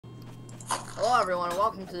Hello everyone, and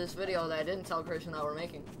welcome to this video that I didn't tell Christian that we're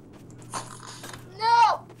making.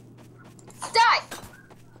 No! Die!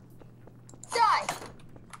 Die!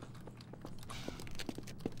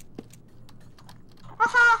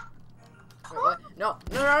 Haha! Wait, what? No,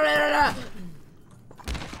 no, no, no, no, no!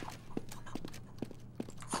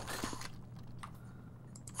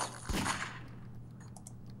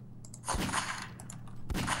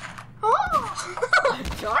 Oh!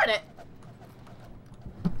 Darn it!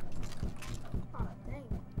 Oh, dang.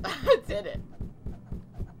 I did it.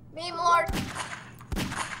 Meme Lord!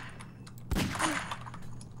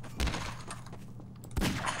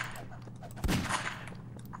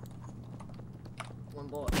 One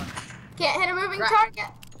bullet left. Can't hit a moving Crap.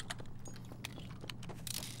 target.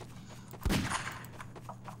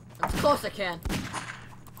 As close as I can.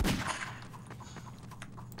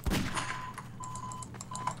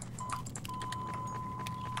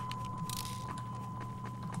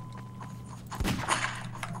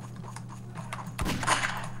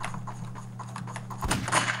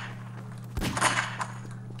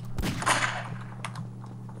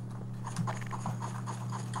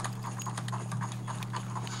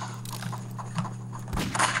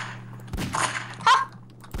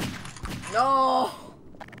 No!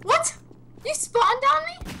 What? You spawned on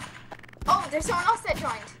me? Oh, there's someone else that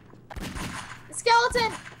joined. The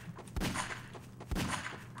skeleton!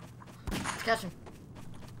 Let's catch him.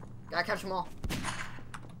 Gotta catch them all.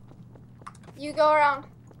 You go around.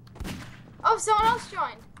 Oh, someone else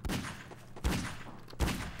joined.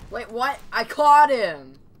 Wait, what? I caught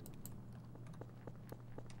him!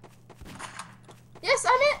 Yes,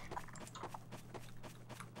 I'm it.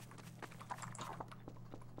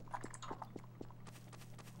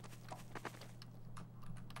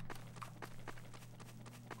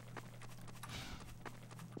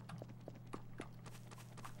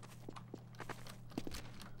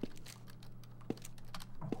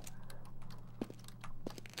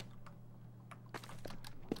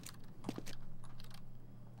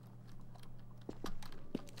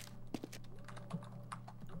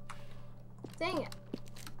 Dang it.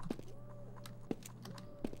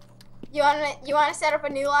 You wanna set up a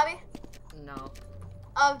new lobby No.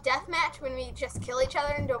 of deathmatch when we just kill each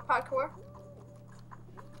other and do a parkour?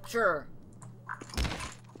 Sure.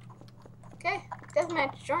 Okay,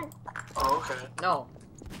 deathmatch, join. Oh, okay. No.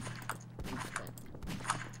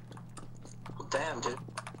 Well, damn, dude.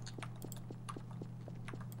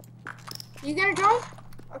 You gonna join?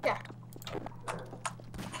 Okay.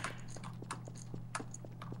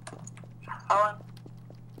 Alright.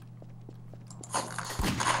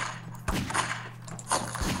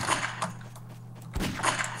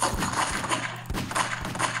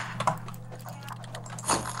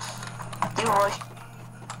 Boy.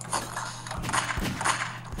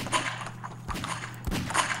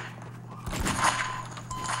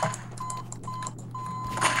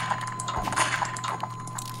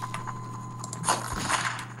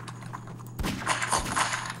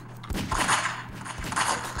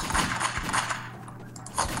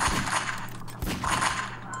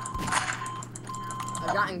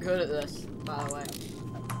 I've gotten good at this, by the way.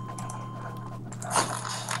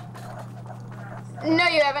 No,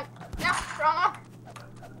 you haven't. No, wrong one.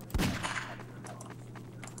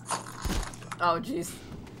 Oh, jeez.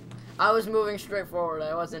 I was moving straight forward.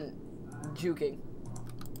 I wasn't juking.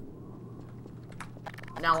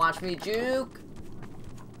 Now watch me juke.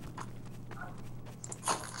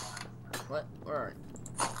 What? Where are you?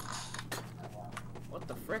 What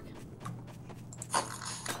the frick?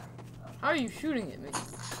 How are you shooting at me?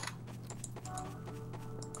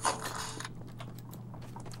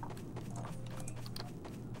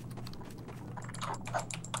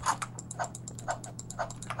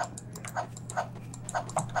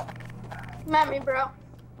 Come at me, bro.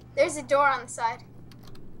 There's a door on the side.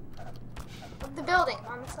 Of the building,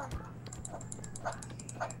 on the side.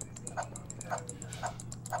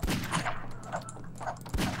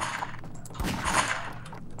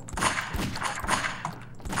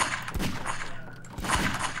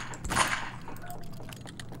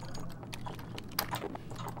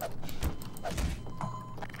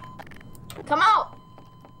 Come out!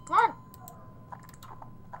 Come on!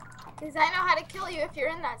 Because I know how to kill you if you're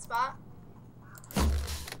in that spot.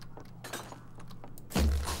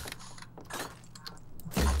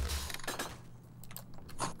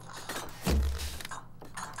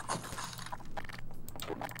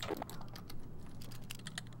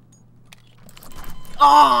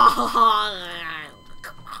 Oh!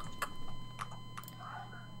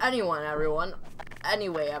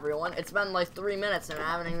 Anyway, everyone, it's been like 3 minutes and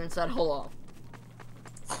I haven't even said hello.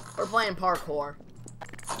 We're playing parkour.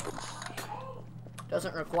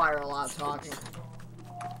 Doesn't require a lot of talking, to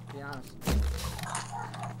be honest.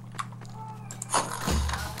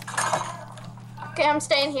 Okay, I'm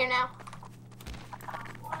staying here now.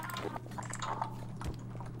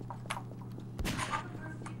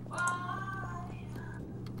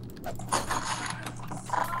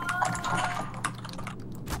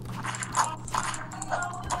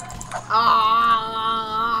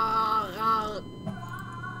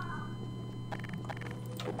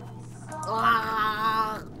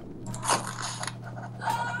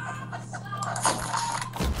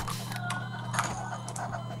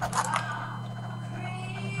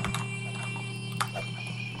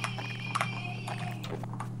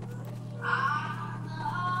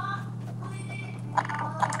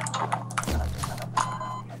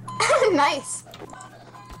 Nice.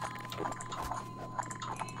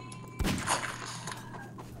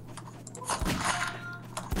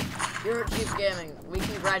 Here at Chief Gaming, we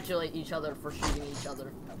congratulate each other for shooting each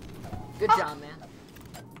other. Good job, man.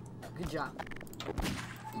 Good job.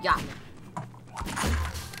 You got me.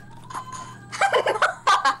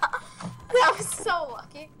 That was so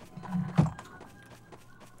lucky.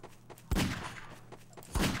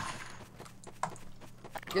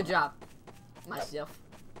 Good job. Myself.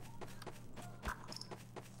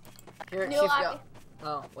 Here at New Chief lobby.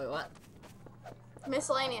 Oh, wait, what?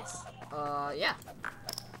 Miscellaneous. Yeah.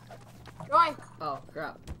 Join. Oh,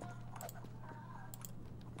 crap.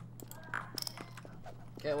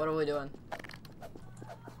 Okay, what are we doing?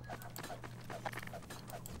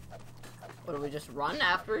 What, do we just run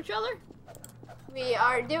after each other? We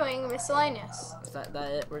are doing miscellaneous. Is that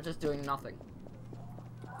it? We're just doing nothing.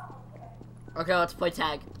 Okay, let's play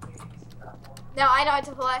tag. No, I know how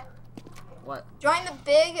to play. What? Join the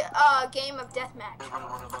big game of deathmatch.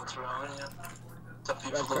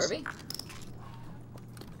 Red Kirby?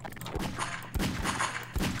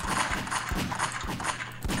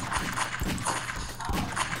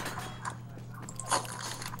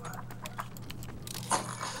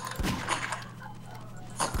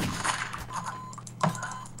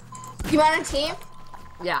 You want a team?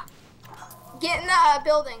 Yeah. Get in the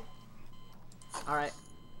building. Alright.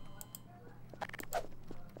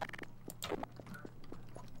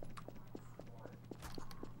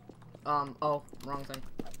 Oh, wrong thing.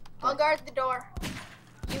 I'll guard the door.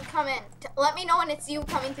 You come in. Let me know when it's you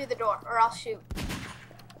coming through the door, or I'll shoot.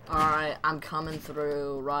 Alright, I'm coming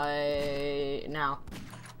through right now.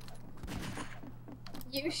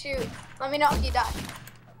 You shoot. Let me know if you die.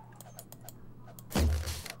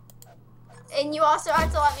 And you also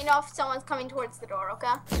have to let me know if someone's coming towards the door,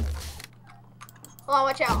 okay? Hold on,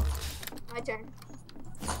 watch out. My turn.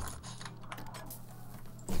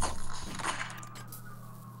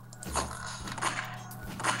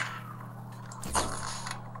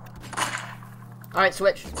 Alright,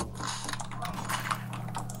 switch.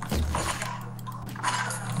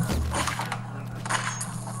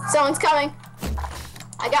 Someone's coming.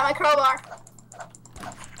 I got my crowbar.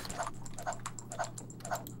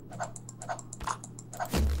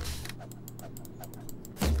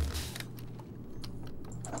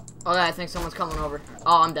 Okay, I think someone's coming over.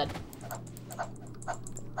 Oh, I'm dead.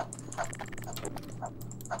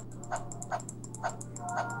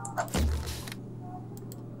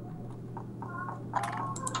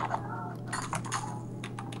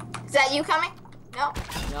 Is that you coming? No.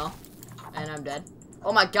 No. And I'm dead.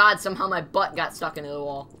 Oh my god, somehow my butt got stuck into the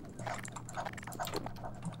wall.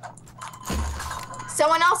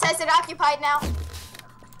 Someone else has it occupied now.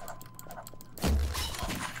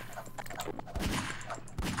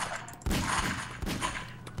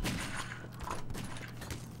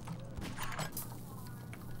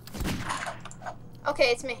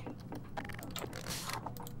 Okay, it's me.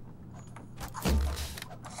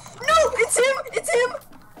 No, it's him! It's him!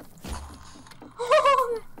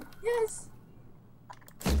 Oh, yes.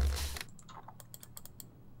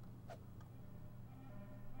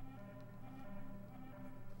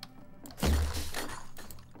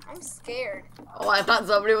 I'm scared. Oh, I thought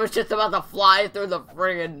somebody was just about to fly through the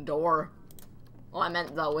friggin' door. Oh, I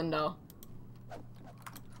meant the window.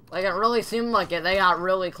 Like, it really seemed like it. They got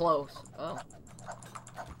really close. Oh.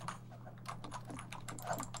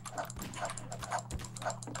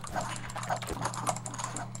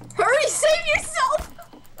 Hurry, save yourself!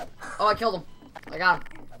 Oh, I killed him. I got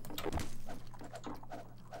him.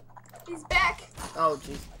 He's back. Oh,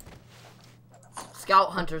 jeez. Scout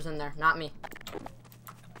hunter's in there, not me.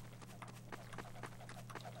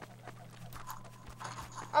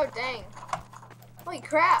 Oh, dang. Holy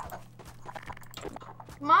crap.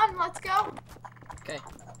 Come on, let's go. Okay,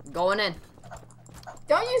 going in.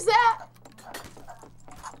 Don't use that.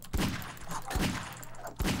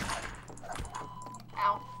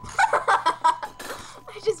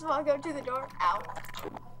 I just walk up to the door. Ow.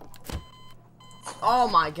 Oh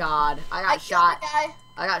my god. I got shot. Killed the guy.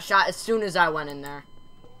 I got shot as soon as I went in there.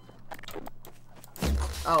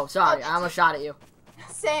 Oh, sorry. I almost shot at you.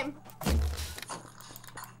 Same.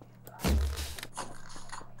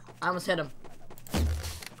 I almost hit him.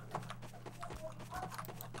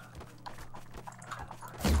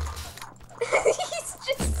 He's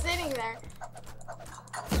just sitting there.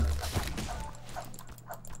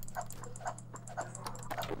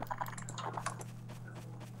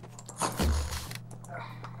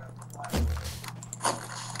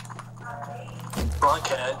 Run,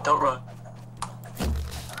 cat. Don't run.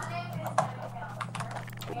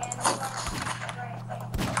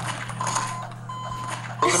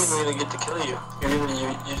 I wasn't even gonna get to kill you.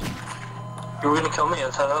 You were gonna kill me.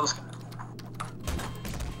 That's how that was.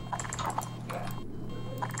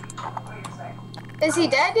 Is he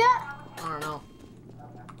dead yet? I don't know.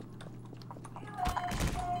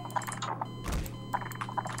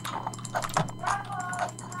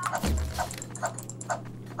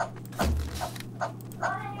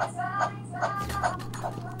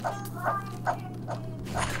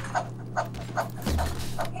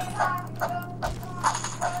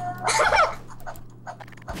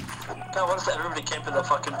 God, what is that? Everybody camp in that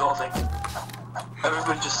fucking building.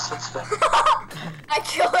 Everybody just sits there. I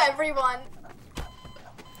kill everyone.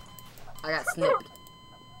 I got snipped.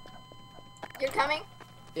 You're coming?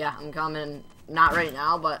 Yeah, I'm coming. Not right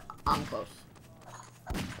now, but I'm close.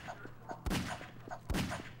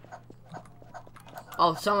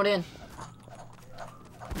 Oh, someone in.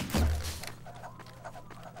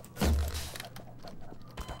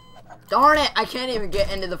 Darn it! I can't even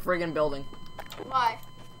get into the friggin' building. Why?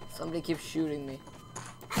 Somebody keeps shooting me.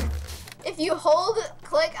 If you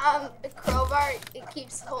click on the crowbar, it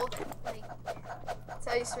keeps holding. Like, that's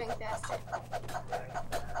how you swing faster.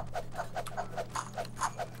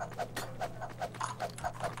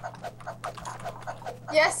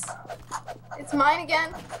 Yes! It's mine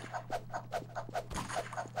again.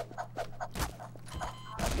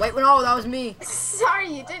 Wait, no, that was me.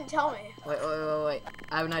 Sorry, you didn't tell me. Wait.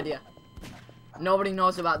 I have an idea. Nobody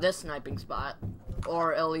knows about this sniping spot.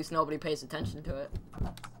 Or at least nobody pays attention to it.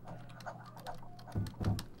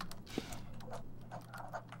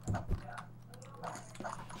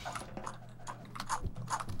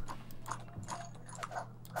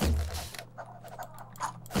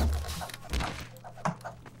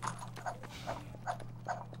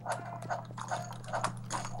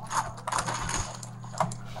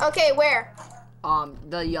 Okay, where?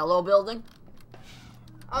 The yellow building.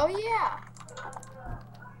 Oh, yeah.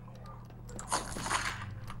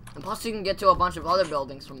 And plus you can get to a bunch of other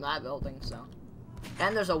buildings from that building, so.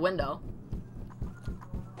 And there's a window.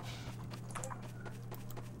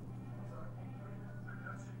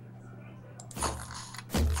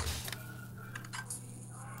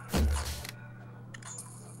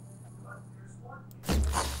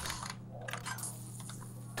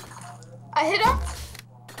 I hit him.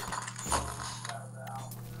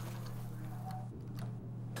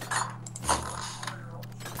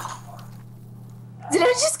 Did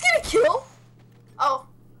I just get a kill? Oh,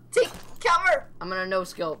 take cover. I'm gonna no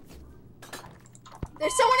scope.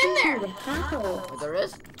 There's someone in there. Oh, there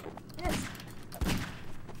is? Yes.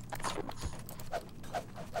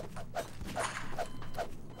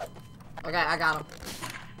 Okay, I got him.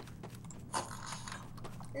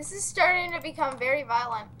 This is starting to become very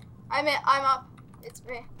violent. I'm up. It's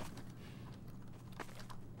me.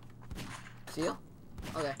 See you?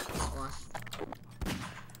 Okay, hold on.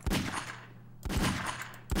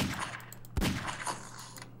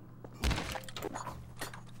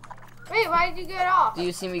 Wait, why did you get off? Do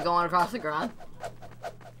you see me going across the ground?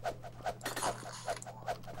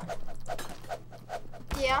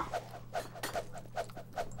 Yeah.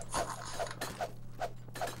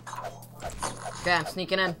 Okay, I'm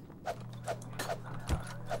sneaking in.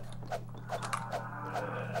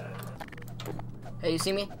 Hey, you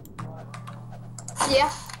see me?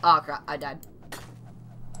 Yeah. Oh crap, I died.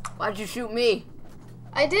 Why'd you shoot me?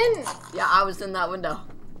 I didn't. Yeah, I was in that window.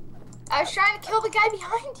 I was trying to kill the guy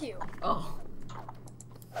behind you. Oh.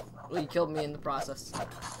 Well, you killed me in the process.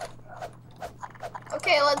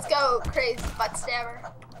 Okay, let's go, crazy butt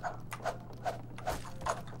stabber.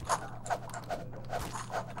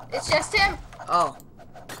 It's just him. Oh.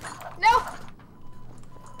 No.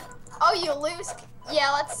 Oh, you lose.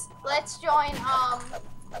 Yeah, let's join.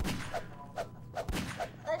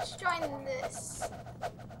 Let's join this.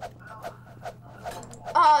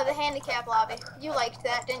 Oh, the handicap lobby. You liked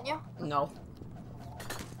that, didn't you? No.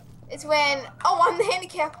 It's when. Oh, I'm the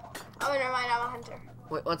handicap. Oh, never mind. I'm a hunter.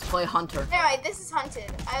 Wait, let's play Hunter. Anyway, this is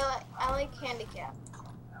Hunted. I like handicap.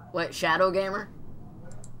 Wait, Shadow Gamer?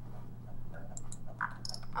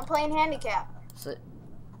 I'm playing handicap. Sit.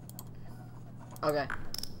 Okay.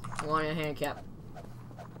 I'm going to handicap.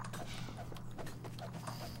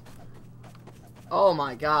 Oh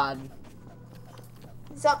my god.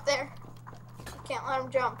 He's up there. Can't let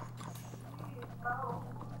him jump.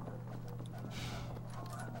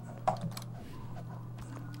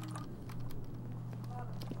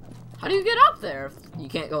 How do you get up there if you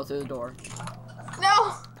can't go through the door?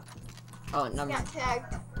 No! Oh, never Got mind.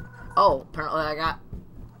 tagged. Oh,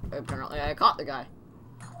 apparently I caught the guy.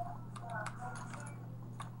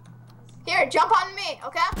 Here, jump on me,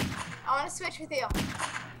 okay? I want to switch with you.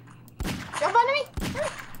 Jump onto me. Hurry.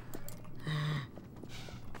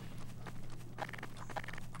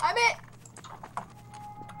 I'm it.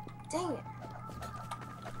 Dang it.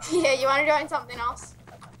 Yeah, you want to join something else?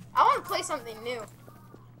 I want to play something new.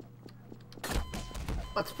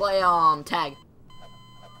 Let's play tag.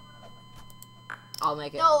 I'll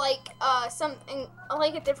make it. No, like something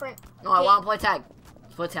like a different. No, I game. want to play tag.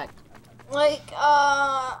 Let's play tag. Like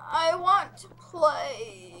I want to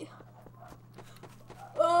play.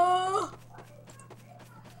 You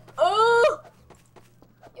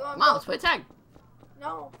want Come on, let's play tag.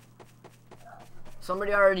 No.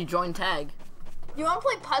 Somebody already joined tag. You want to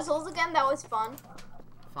play puzzles again? That was fun.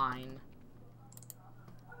 Fine.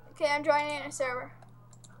 Okay, I'm joining a server.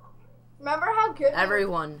 Remember how good?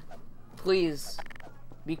 Everyone, please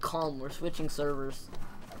be calm. We're switching servers.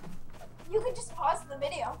 You could just pause the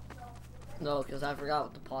video. No, because I forgot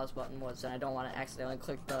what the pause button was, and I don't want to accidentally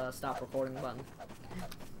click the stop recording button.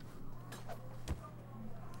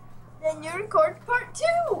 Then you record part 2.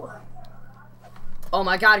 Oh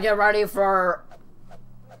my god, get ready for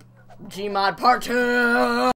GMoD part 2!